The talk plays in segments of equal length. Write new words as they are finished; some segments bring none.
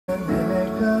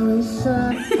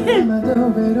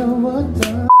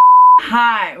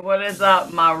Hi, what is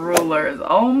up, my rulers?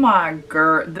 Oh my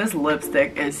god, this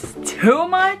lipstick is too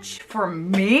much for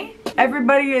me.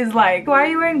 Everybody is like, why are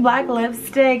you wearing black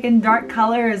lipstick and dark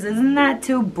colors? Isn't that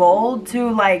too bold,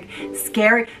 too like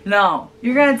scary? No,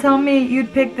 you're gonna tell me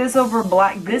you'd pick this over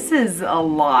black? This is a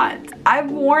lot.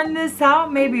 I've worn this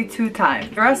out maybe 2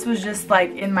 times. The rest was just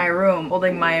like in my room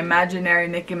holding my imaginary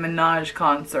Nicki Minaj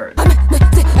concert.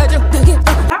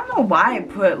 I don't know why I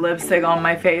put lipstick on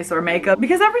my face or makeup,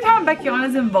 because every time Baekhyun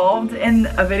is involved in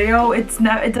a video, it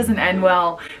doesn't end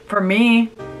well for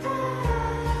me.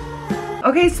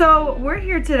 Okay, so we're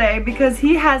here today because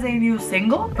he has a new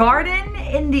single, Garden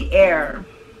in the Air.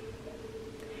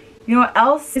 You know what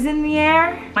else is in the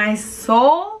air? My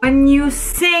soul. When you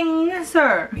sing,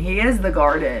 sir. He is the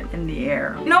garden in the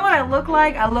air. You know what I look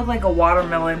like? I look like a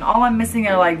watermelon. All I'm missing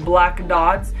are like black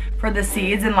dots for the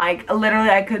seeds, and like literally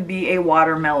I could be a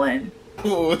watermelon.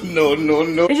 Oh, no, no,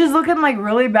 no. It's just looking like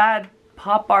really bad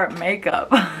pop art makeup.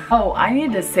 Oh, I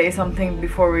need to say something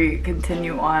before we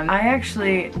continue on. I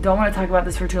actually don't want to talk about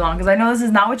this for too long because I know this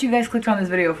is not what you guys clicked on this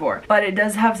video for, but it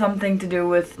does have something to do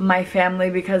with my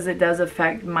family because it does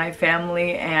affect my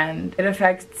family and it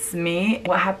affects me.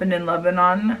 What happened in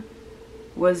Lebanon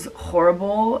was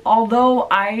horrible. Although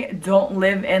I don't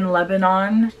live in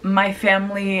Lebanon, my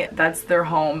family, that's their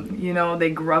home. You know,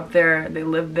 they grew up there, they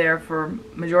lived there for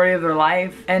majority of their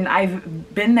life, and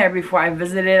I've been there before. I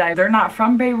visited. They're not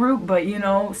from Beirut, but you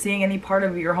know, seeing any part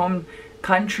of your home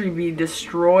country be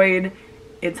destroyed,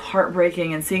 it's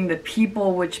heartbreaking. And seeing the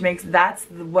people, that's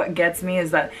what gets me,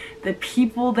 is that the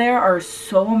people there are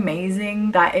so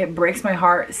amazing that it breaks my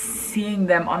heart seeing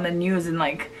them on the news and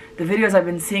like the videos I've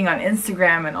been seeing on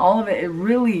Instagram and all of it. It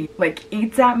really like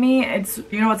eats at me. It's,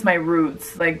 you know, it's my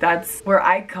roots. Like that's where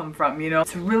I come from, you know.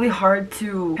 It's really hard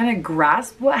to kind of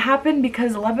grasp what happened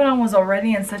because Lebanon was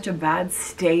already in such a bad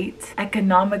state.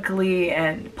 Economically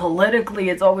and politically,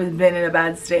 it's always been in a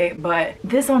bad state. But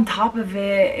this on top of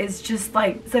it is just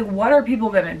like, it's like, what are people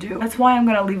gonna do? That's why I'm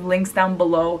gonna leave links down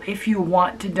below if you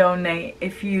want to donate.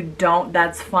 If you don't,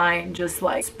 that's fine. Just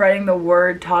like spreading the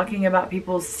word, talking about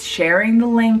people, sharing the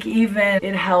link even,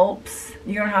 it helps.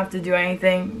 You don't have to do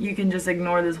anything. You can just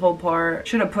ignore this whole part.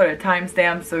 Should have put a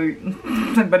timestamp so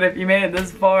but if you made it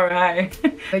this far, hi.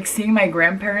 Like seeing my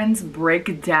grandparents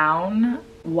break down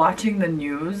watching the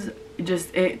news,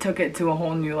 it took it to a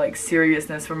whole new like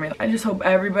seriousness for me. I just hope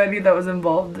everybody that was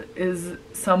involved is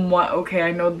somewhat okay.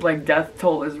 I know like death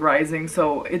toll is rising,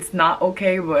 so it's not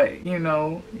okay, but you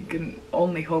know, you can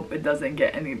only hope it doesn't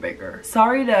get any bigger.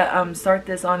 Sorry to start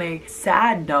this on a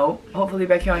sad note. Hopefully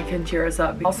Baekhyun can cheer us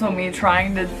up. Also me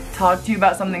trying to talk to you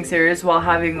about something serious while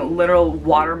having literal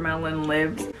watermelon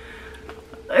lips.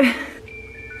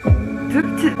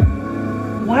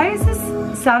 Why is this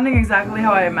sounding exactly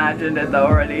how I imagined it though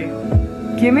already?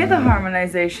 Give me the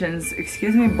harmonizations.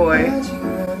 Excuse me, boy.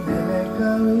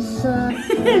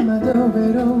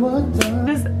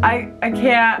 Just, I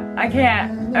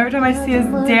can't. Every time I see his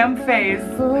damn face,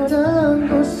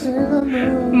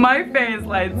 my face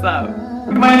lights up.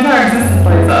 My entire existence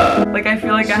lights up. Like I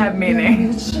feel like I have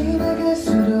meaning.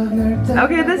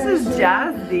 Okay, this is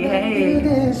jazzy. Hey.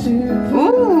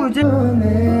 Ooh.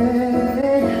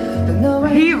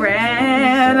 He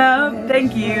ran up,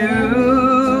 thank you.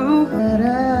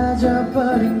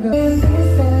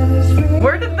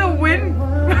 Where did the wind?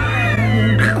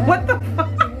 What the fuck?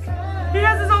 He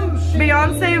has his own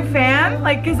Beyonce fan?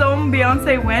 Like his own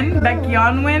Beyonce win?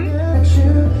 Baekhyun win?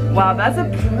 Wow, that's a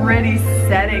pretty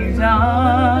setting,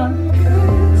 John.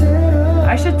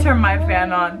 I should turn my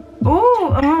fan on.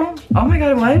 Ooh, oh my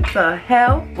god, what the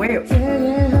hell? Wait.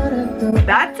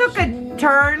 That took a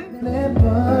turn.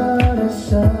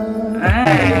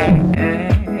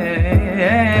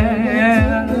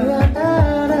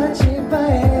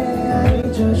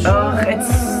 Ugh,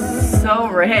 it's so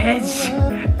rich.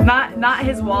 Not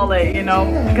his wallet, you know,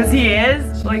 because he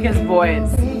is like his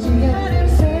voice.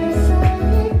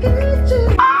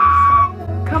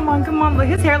 Come on, come on. Look,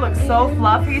 his hair looks so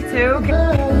fluffy too.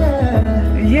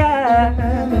 Yeah.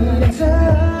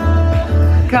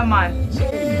 Come on.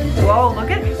 Whoa, look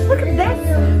at this.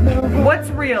 What's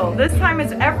real? This time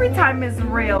is, every time is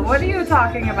real. What are you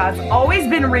talking about? It's always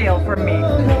been real for me.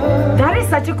 That is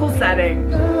such a cool setting.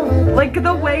 Like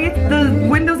the way the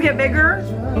windows get bigger.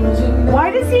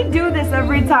 Why does he do this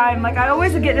every time? Like I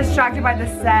always get distracted by the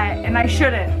set and I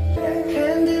shouldn't.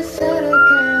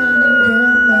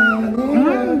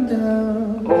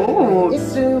 Oh.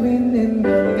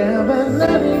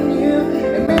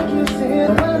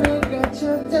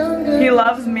 He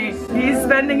loves me. He's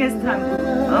spending his time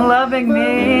loving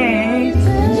me.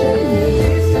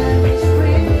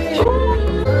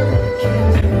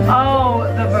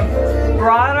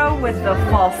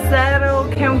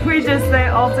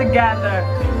 all together.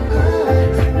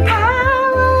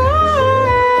 Power.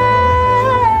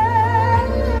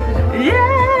 Yeah.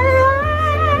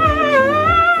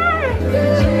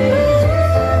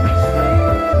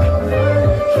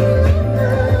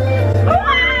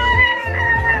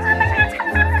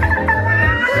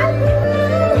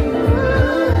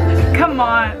 Come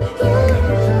on.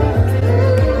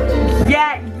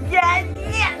 Yeah.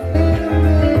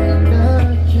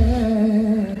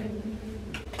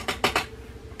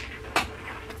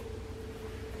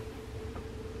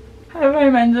 Have I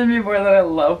mentioned before that I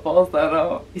love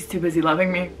falsetto? He's too busy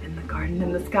loving me. In the garden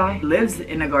in the sky. He lives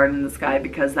in a garden in the sky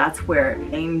because that's where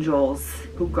angels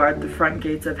who guard the front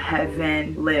gates of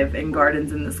heaven live, in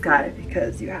gardens in the sky,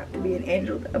 because you have to be an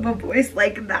angel to have a voice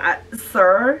like that,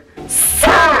 sir.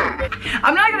 Sir!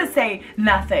 I'm not gonna say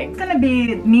nothing. It's gonna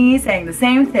be me saying the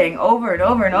same thing over and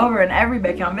over and over in every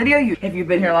Baekhyun video. If you've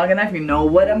been here long enough, you know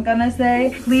what I'm gonna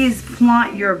say. Please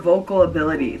flaunt your vocal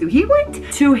abilities. He went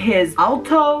to his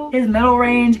alto, his middle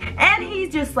range, and he's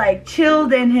just like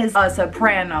chilled in his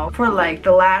soprano for like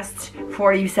the last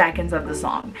 40 seconds of the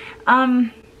song.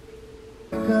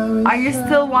 Are you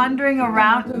still wandering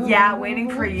around? Yeah, waiting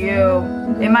for you.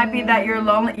 It might be that you're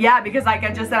lonely. Yeah, because like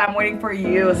I just said, I'm waiting for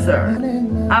you, sir.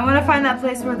 I want to find that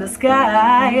place where the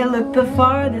sky look the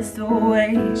farthest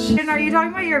away. And are you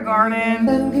talking about your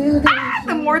garden? Ah,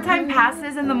 the more time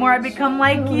passes and the more I become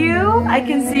like you, I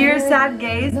can see your sad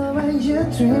gaze.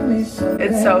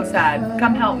 It's so sad.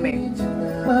 Come help me.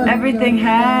 Everything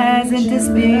hasn't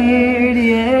disappeared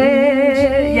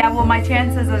yet. Yeah, well, my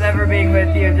chances of ever being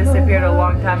with you disappeared a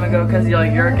long time ago because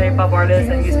you're a K-pop artist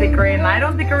and you speak Korean and I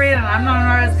don't speak Korean and I'm not an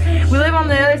artist. We live on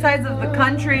the other sides of the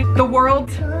country, the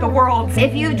world.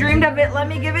 If you dreamed of it, let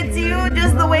me give it to you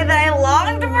just the way that I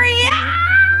longed for you.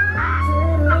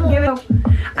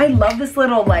 I love this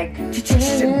little like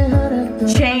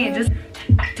change. Just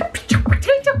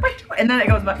and then it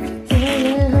goes back.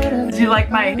 Do you like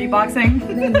my beatboxing?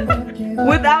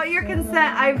 Without your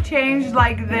consent, I've changed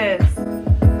like this.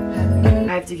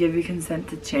 I have to give you consent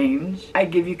to change. I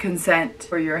give you consent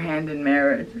for your hand in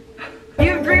marriage.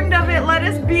 You've dreamed of it, let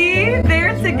us be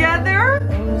there together.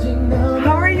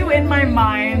 How are you in my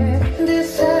mind?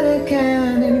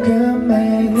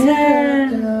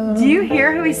 Do you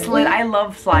hear how he slid? I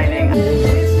love sliding.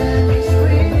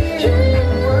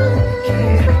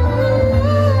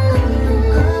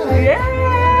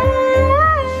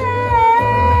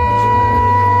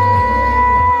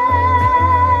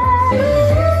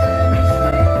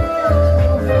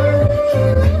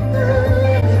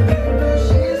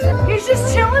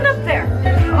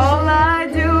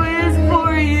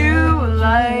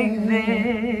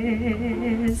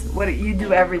 You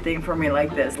do everything for me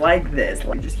like this.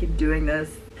 You just keep doing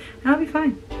this and I'll be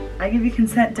fine. I give you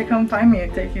consent to come find me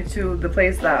and take you to the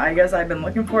place that I guess I've been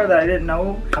looking for, that I didn't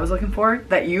know I was looking for,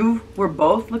 that you were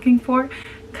both looking for.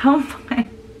 Come find.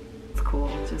 It's cool.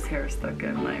 Just hair stuck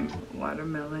in my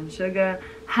watermelon sugar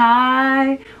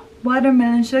high.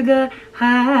 Watermelon sugar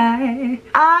high.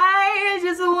 I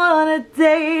just wanna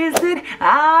taste it.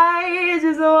 I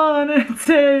just wanna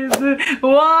taste it.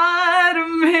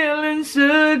 Watermelon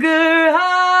sugar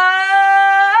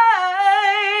high.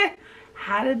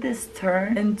 How did this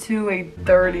turn into a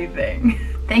dirty thing?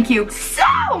 Thank you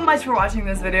so much for watching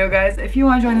this video, guys. If you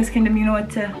want to join this kingdom, you know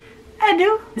what to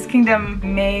do. This kingdom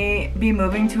may be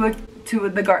moving to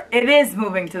the garden. It is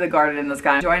moving to the garden in the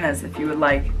sky. Join us if you would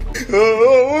like.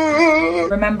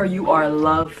 Remember, you are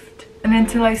loved. And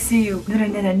until I see you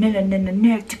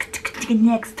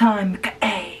next time,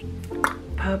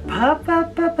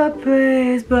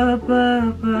 praise,